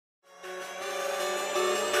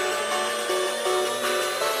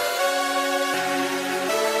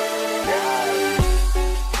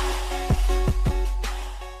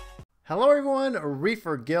Hello everyone,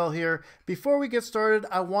 ReeferGil here. Before we get started,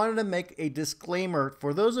 I wanted to make a disclaimer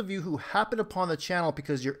for those of you who happen upon the channel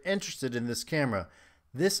because you're interested in this camera.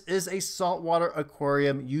 This is a Saltwater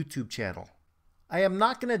Aquarium YouTube channel. I am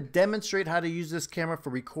not going to demonstrate how to use this camera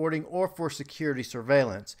for recording or for security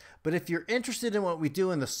surveillance, but if you're interested in what we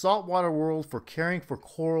do in the saltwater world for caring for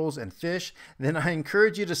corals and fish, then I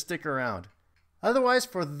encourage you to stick around. Otherwise,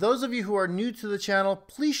 for those of you who are new to the channel,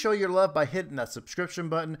 please show your love by hitting that subscription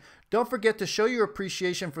button. Don't forget to show your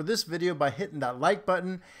appreciation for this video by hitting that like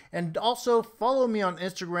button, and also follow me on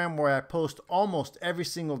Instagram where I post almost every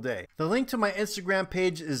single day. The link to my Instagram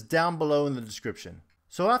page is down below in the description.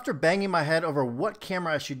 So after banging my head over what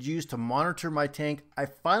camera I should use to monitor my tank, I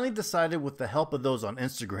finally decided with the help of those on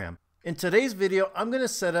Instagram. In today's video, I'm going to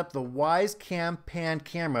set up the Wyze Cam Pan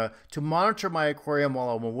camera to monitor my aquarium while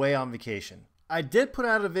I'm away on vacation. I did put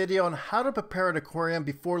out a video on how to prepare an aquarium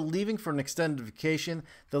before leaving for an extended vacation.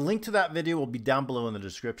 The link to that video will be down below in the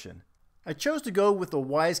description. I chose to go with the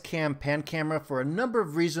Wyze Cam Pan camera for a number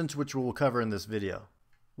of reasons which we will cover in this video.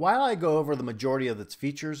 While I go over the majority of its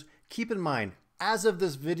features, keep in mind, as of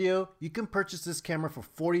this video, you can purchase this camera for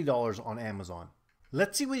 $40 on Amazon.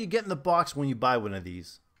 Let's see what you get in the box when you buy one of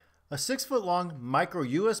these. A 6-foot long micro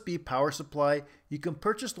USB power supply. You can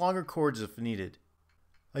purchase longer cords if needed.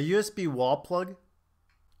 A USB wall plug,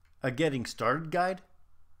 a getting started guide,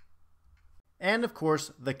 and of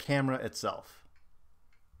course the camera itself.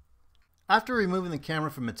 After removing the camera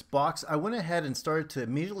from its box, I went ahead and started to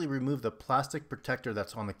immediately remove the plastic protector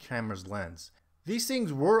that's on the camera's lens. These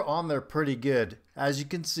things were on there pretty good. As you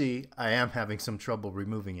can see, I am having some trouble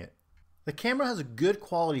removing it. The camera has a good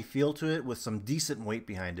quality feel to it with some decent weight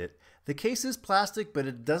behind it. The case is plastic, but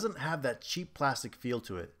it doesn't have that cheap plastic feel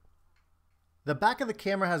to it. The back of the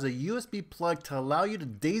camera has a USB plug to allow you to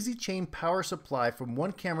daisy chain power supply from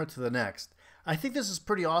one camera to the next. I think this is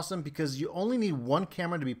pretty awesome because you only need one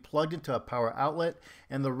camera to be plugged into a power outlet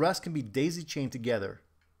and the rest can be daisy chained together.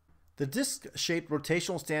 The disc-shaped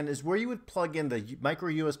rotational stand is where you would plug in the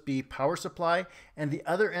micro USB power supply, and the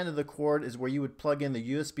other end of the cord is where you would plug in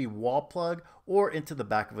the USB wall plug or into the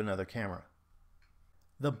back of another camera.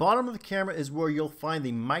 The bottom of the camera is where you'll find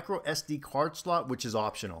the micro SD card slot, which is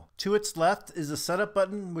optional. To its left is the setup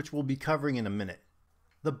button, which we'll be covering in a minute.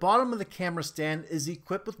 The bottom of the camera stand is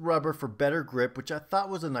equipped with rubber for better grip, which I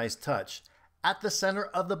thought was a nice touch. At the center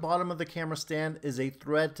of the bottom of the camera stand is a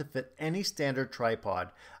thread to fit any standard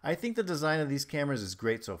tripod. I think the design of these cameras is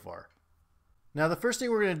great so far. Now the first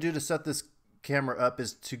thing we're going to do to set this camera up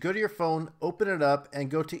is to go to your phone, open it up,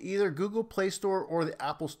 and go to either Google Play Store or the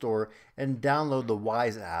Apple Store and download the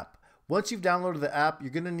Wyze app. Once you've downloaded the app,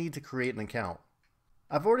 you're going to need to create an account.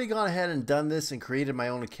 I've already gone ahead and done this and created my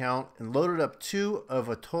own account and loaded up 2 of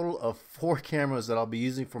a total of 4 cameras that I'll be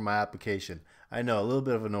using for my application. I know, a little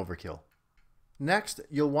bit of an overkill. Next,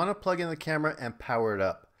 you'll want to plug in the camera and power it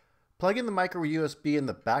up. Plug in the micro USB in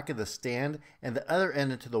the back of the stand and the other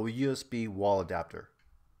end into the USB wall adapter.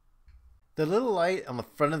 The little light on the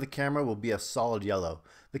front of the camera will be a solid yellow.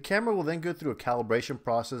 The camera will then go through a calibration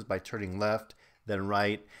process by turning left, then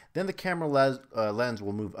right, then the camera lens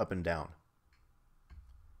will move up and down.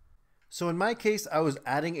 So in my case, I was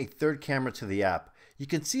adding a third camera to the app. You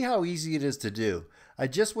can see how easy it is to do. I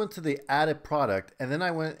just went to the added product and then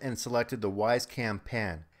I went and selected the Wyze Cam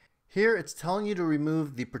Pan. Here it's telling you to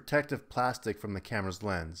remove the protective plastic from the camera's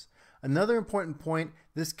lens. Another important point,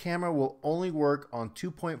 this camera will only work on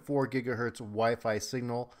 2.4 GHz Wi-Fi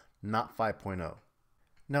signal, not 5.0.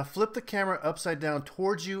 Now flip the camera upside down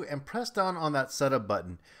towards you and press down on that setup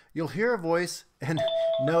button. You'll hear a voice, and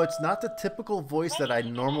no, it's not the typical voice that I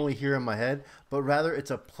normally hear in my head, but rather it's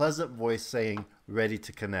a pleasant voice saying, "Ready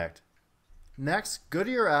to connect." Next, go to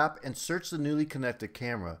your app and search the newly connected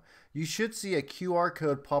camera. You should see a QR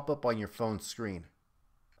code pop up on your phone's screen.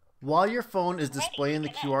 While your phone is displaying the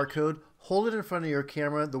QR code, hold it in front of your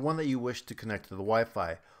camera, the one that you wish to connect to the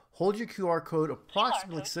Wi-Fi. Hold your QR code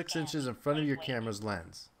approximately 6 inches in front of your camera's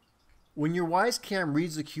lens. When your Wyze Cam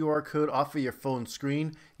reads the QR code off of your phone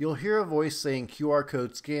screen, you'll hear a voice saying QR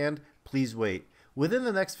code scanned, please wait. Within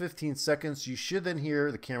the next 15 seconds, you should then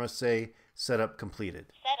hear the camera say setup completed.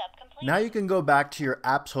 Now you can go back to your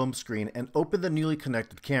app's home screen and open the newly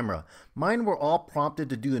connected camera. Mine were all prompted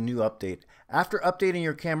to do a new update. After updating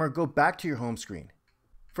your camera, go back to your home screen.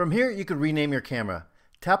 From here, you can rename your camera.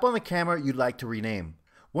 Tap on the camera you'd like to rename.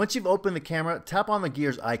 Once you've opened the camera, tap on the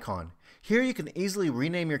gears icon. Here you can easily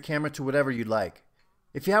rename your camera to whatever you'd like.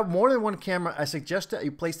 If you have more than one camera, I suggest that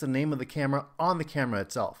you place the name of the camera on the camera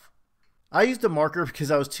itself. I used a marker because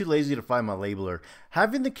I was too lazy to find my labeler.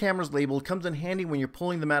 Having the cameras labeled comes in handy when you're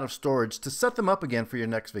pulling them out of storage to set them up again for your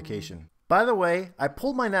next vacation. By the way, I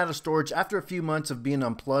pulled mine out of storage after a few months of being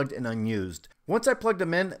unplugged and unused. Once I plugged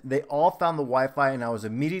them in, they all found the Wi-Fi and I was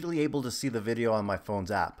immediately able to see the video on my phone's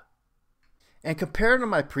app. And compared to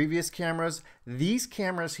my previous cameras, these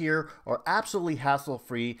cameras here are absolutely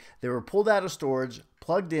hassle-free. They were pulled out of storage,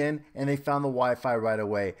 plugged in, and they found the Wi-Fi right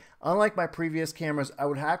away. Unlike my previous cameras, I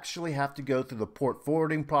would actually have to go through the port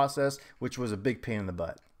forwarding process, which was a big pain in the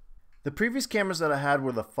butt. The previous cameras that I had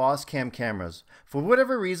were the FOSCam cameras. For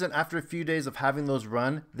whatever reason, after a few days of having those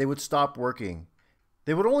run, they would stop working.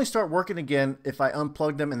 They would only start working again if I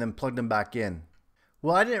unplugged them and then plugged them back in.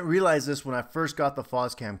 Well, I didn't realize this when I first got the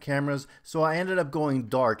FOSCam cameras, so I ended up going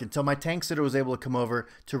dark until my tank sitter was able to come over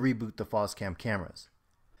to reboot the FOSCam cameras.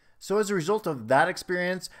 So as a result of that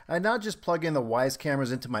experience, I now just plug in the Wyze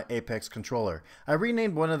cameras into my Apex controller. I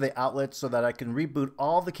renamed one of the outlets so that I can reboot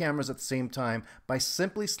all the cameras at the same time by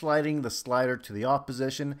simply sliding the slider to the off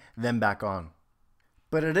position, then back on.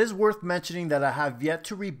 But it is worth mentioning that I have yet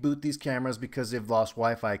to reboot these cameras because they've lost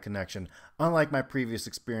Wi-Fi connection, unlike my previous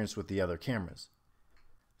experience with the other cameras.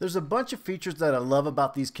 There's a bunch of features that I love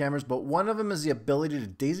about these cameras, but one of them is the ability to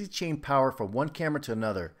daisy chain power from one camera to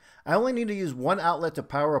another. I only need to use one outlet to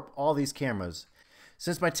power up all these cameras.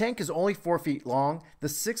 Since my tank is only 4 feet long, the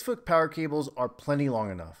 6-foot power cables are plenty long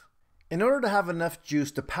enough. In order to have enough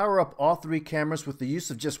juice to power up all 3 cameras with the use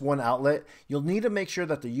of just one outlet, you'll need to make sure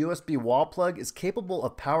that the USB wall plug is capable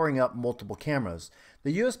of powering up multiple cameras.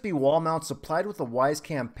 The USB wall mounts supplied with the Wyze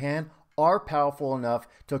Cam pan are powerful enough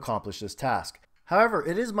to accomplish this task. However,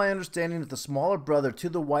 it is my understanding that the smaller brother to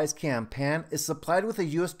the Wyze Cam pan is supplied with a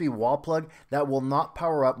USB wall plug that will not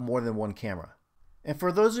power up more than one camera. And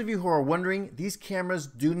for those of you who are wondering, these cameras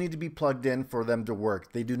do need to be plugged in for them to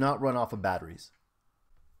work. They do not run off of batteries.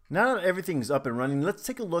 Now that everything is up and running, let's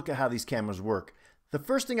take a look at how these cameras work. The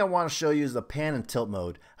first thing I want to show you is the pan and tilt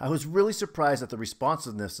mode. I was really surprised at the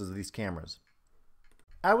responsiveness of these cameras.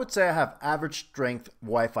 I would say I have average strength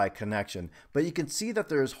Wi-Fi connection, but you can see that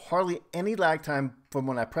there is hardly any lag time from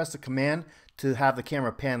when I press the command to have the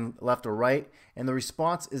camera pan left or right, and the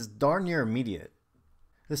response is darn near immediate.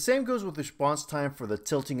 The same goes with response time for the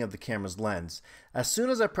tilting of the camera's lens. As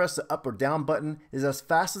soon as I press the up or down button, is as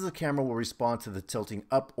fast as the camera will respond to the tilting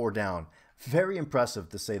up or down. Very impressive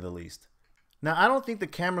to say the least. Now, I don't think the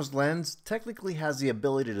camera's lens technically has the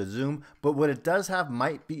ability to zoom, but what it does have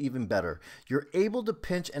might be even better. You're able to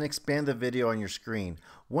pinch and expand the video on your screen.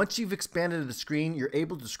 Once you've expanded the screen, you're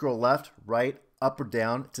able to scroll left, right, up or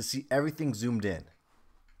down to see everything zoomed in.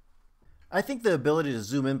 I think the ability to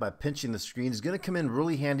zoom in by pinching the screen is going to come in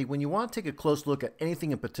really handy when you want to take a close look at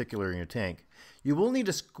anything in particular in your tank. You will need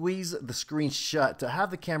to squeeze the screen shut to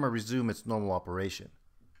have the camera resume its normal operation.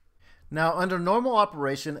 Now, under normal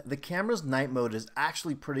operation, the camera's night mode is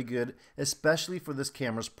actually pretty good, especially for this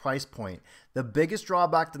camera's price point. The biggest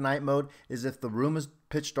drawback to night mode is if the room is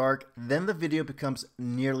pitch dark, then the video becomes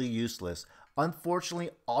nearly useless. Unfortunately,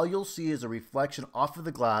 all you'll see is a reflection off of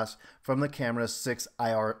the glass from the camera's 6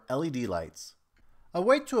 IR LED lights. A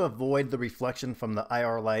way to avoid the reflection from the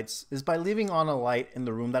IR lights is by leaving on a light in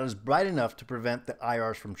the room that is bright enough to prevent the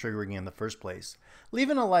IRs from triggering in the first place.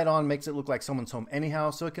 Leaving a light on makes it look like someone's home anyhow,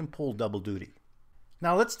 so it can pull double duty.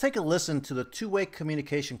 Now let's take a listen to the two-way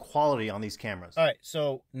communication quality on these cameras. All right,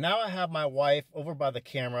 so now I have my wife over by the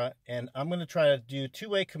camera, and I'm going to try to do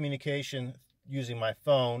two-way communication using my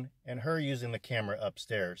phone and her using the camera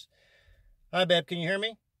upstairs. Hi, babe, can you hear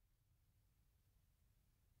me?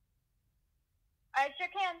 I sure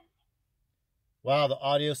can. Wow, the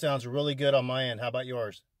audio sounds really good on my end. How about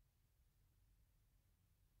yours?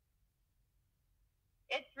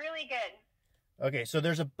 It's really good. Okay, so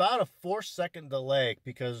there's about a 4-second delay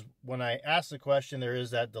because when I ask the question, there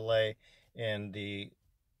is that delay in the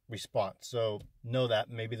response. So know that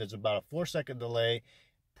maybe there's about a 4-second delay,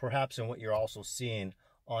 perhaps in what you're also seeing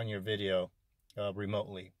on your video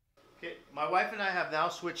remotely. Okay, my wife and I have now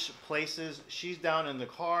switched places. She's down in the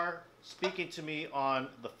car speaking to me on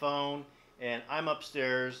the phone, and I'm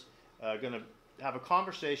upstairs going to have a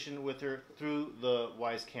conversation with her through the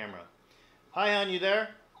Wyze camera. Hi, hon, you there?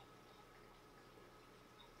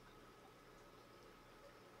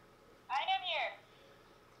 I am here.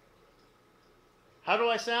 How do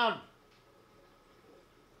I sound?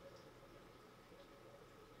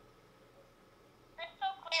 Crystal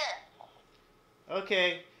clear.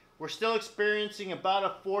 Okay, we're still experiencing about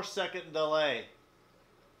a 4-second delay.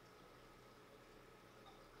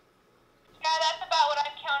 Yeah, that's about what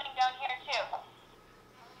I'm counting down here,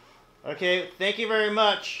 too. Okay, thank you very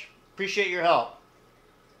much. Appreciate your help.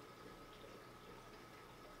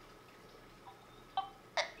 You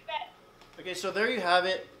bet. Okay, so there you have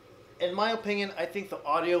it. in my opinion, I think the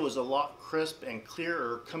audio is a lot crisp and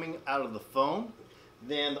clearer coming out of the phone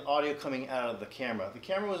than the audio coming out of the camera. The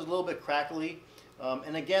camera was a little bit crackly,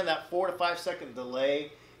 and again, that 4 to 5 second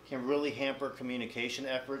delay can really hamper communication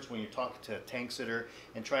efforts when you're talking to a tank sitter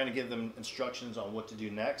and trying to give them instructions on what to do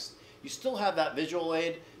next. You still have that visual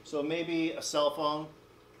aid, so maybe a cell phone,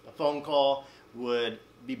 a phone call would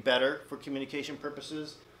be better for communication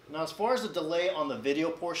purposes. Now, as far as the delay on the video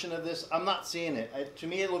portion of this, I'm not seeing it. To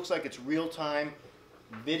me, it looks like it's real-time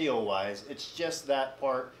video-wise. It's just that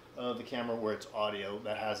part of the camera where it's audio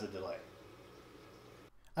that has the delay.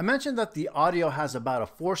 I mentioned that the audio has about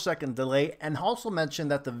a 4-second delay, and also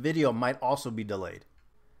mentioned that the video might also be delayed.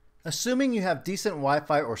 Assuming you have decent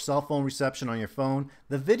Wi-Fi or cell phone reception on your phone,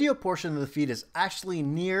 the video portion of the feed is actually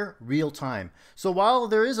near real time. So while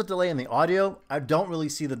there is a delay in the audio, I don't really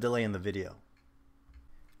see the delay in the video.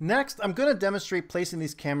 Next, I'm going to demonstrate placing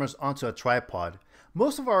these cameras onto a tripod.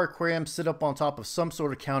 Most of our aquariums sit up on top of some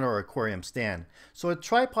sort of counter or aquarium stand. So a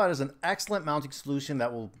tripod is an excellent mounting solution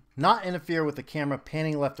that will not interfere with the camera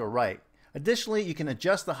panning left or right. Additionally, you can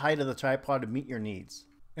adjust the height of the tripod to meet your needs.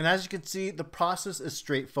 And as you can see, the process is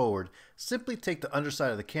straightforward. Simply take the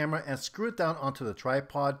underside of the camera and screw it down onto the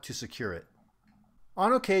tripod to secure it.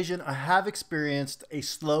 On occasion, I have experienced a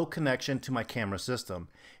slow connection to my camera system.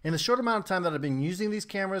 In the short amount of time that I've been using these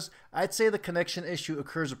cameras, I'd say the connection issue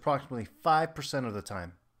occurs approximately 5% of the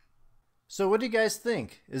time. So what do you guys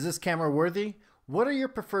think? Is this camera worthy? What are your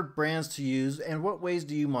preferred brands to use, and what ways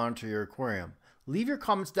do you monitor your aquarium? Leave your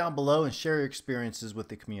comments down below and share your experiences with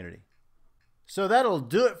the community. So that'll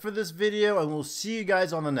do it for this video, and we'll see you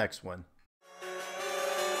guys on the next one.